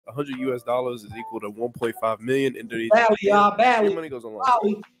$100 US is equal to 1.5 million Indonesian. Bali, y'all, Bali. Your money goes a long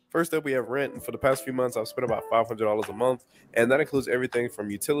way. First up, we have rent. And for the past few months, I've spent about $500 a month. And that includes everything from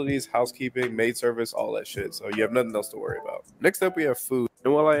utilities, housekeeping, maid service, all that shit. So you have nothing else to worry about. Next up, we have food.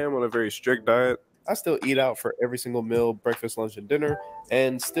 And while I am on a very strict diet, I still eat out for every single meal, breakfast, lunch, and dinner.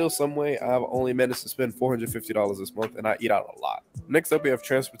 And still some way, I've only managed to spend $450 this month, and I eat out a lot. Next up, we have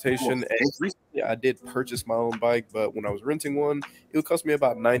transportation. And recently, I did purchase my own bike, but when I was renting one, it would cost me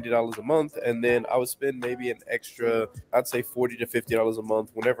about $90 a month. And then I would spend maybe an extra, I'd say $40 to $50 a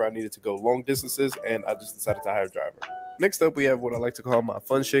month whenever I needed to go long distances, and I just decided to hire a driver. Next up, we have what I like to call my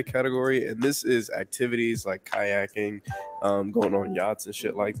fun shit category, and this is activities like kayaking, going on yachts and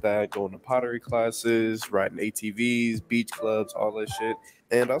shit like that, going to pottery classes, riding ATVs, beach clubs, all that shit.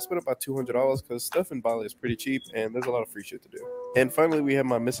 And I'll spend about $200 because stuff in Bali is pretty cheap, and there's a lot of free shit to do. And finally, we have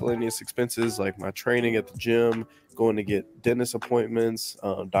my miscellaneous expenses like my training at the gym, going to get dentist appointments,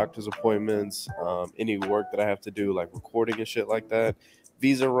 doctor's appointments, any work that I have to do like recording and shit like that.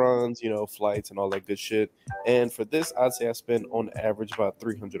 Visa runs, flights and all that good shit. And for this, I'd say I spend on average about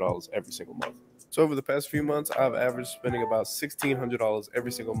 $300 every single month. So over the past few months, I've averaged spending about $1,600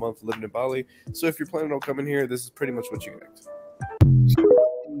 every single month living in Bali. So if you're planning on coming here, this is pretty much what you get.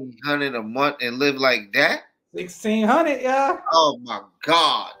 $1,600 a month and live like that? 1,600, yeah. Oh my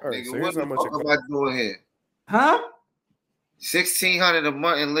God, all right, nigga, so what the fuck am I doing here? Huh? 1,600 a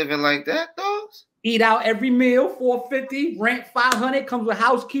month and living like that, dogs? Eat out every meal, $450, rent $500, comes with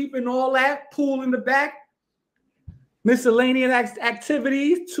housekeeping, all that, pool in the back, miscellaneous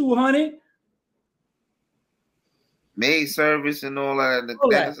activities, $200. Maid service and all that.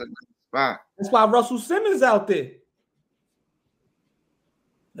 That's a good spot. That's why Russell Simmons out there.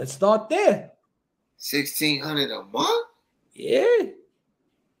 Let's start there. 1,600 a month? Yeah.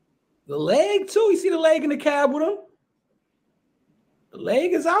 The leg too. You see the leg in the cab with him? The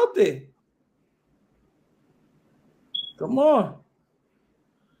leg is out there. Come on.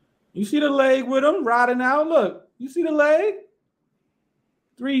 You see the leg with him riding out? Look, you see the leg?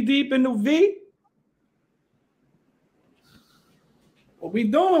 3 deep in the V. What we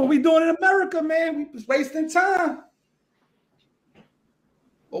doing? What we doing in America, man? We just wasting time.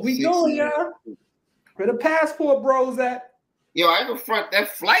 What we doing, y'all? Where the passport bros at? Yo, I can front that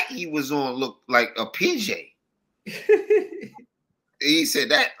flight he was on looked like a PJ. He said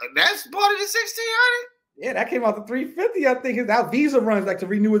that's part of the 1,600? Yeah, that came out to 350. I think his visa runs like to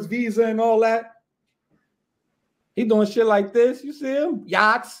renew his visa and all that. He doing shit like this. You see him?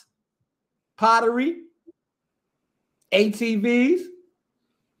 Yachts, pottery, ATVs,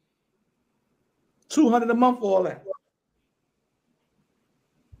 $200 a month for all that.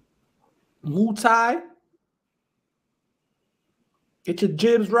 Muay Thai. Get your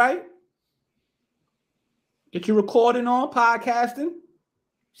jibs right. Get your recording on, podcasting.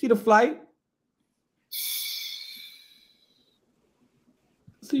 See the flight.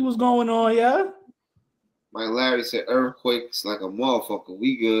 See what's going on, yeah? Mike Larry said earthquakes like a motherfucker.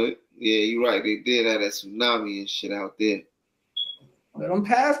 We good. Yeah, you're right. They did have that tsunami and shit out there. Where them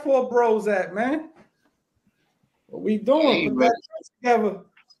passport bros at, man? What we doing? Put that together.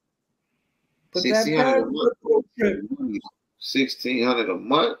 Put that passport trip. 1,600 a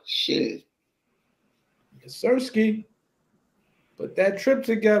month? Shit. Sirski. Put that trip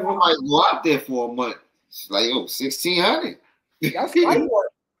together. I might go out there for a month. It's like, 1,600. That's light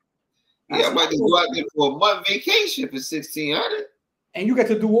work. Yeah, I might just go out there for a month vacation for 1,600. And you get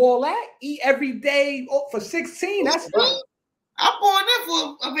to do all that? Eat every day for 16. That's good. I'm going there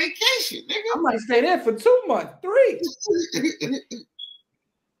for a vacation, nigga. I might stay there for 2 months, 3.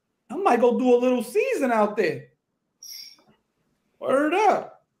 I might go do a little season out there. Word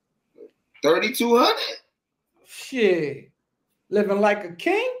up. 3,200? Shit. Living like a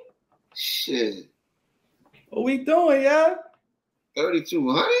king? Shit. What we doing, yeah?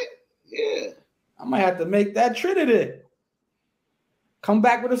 3,200? Yeah. I might have to make that trip today. Come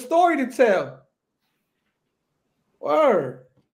back with a story to tell. Word.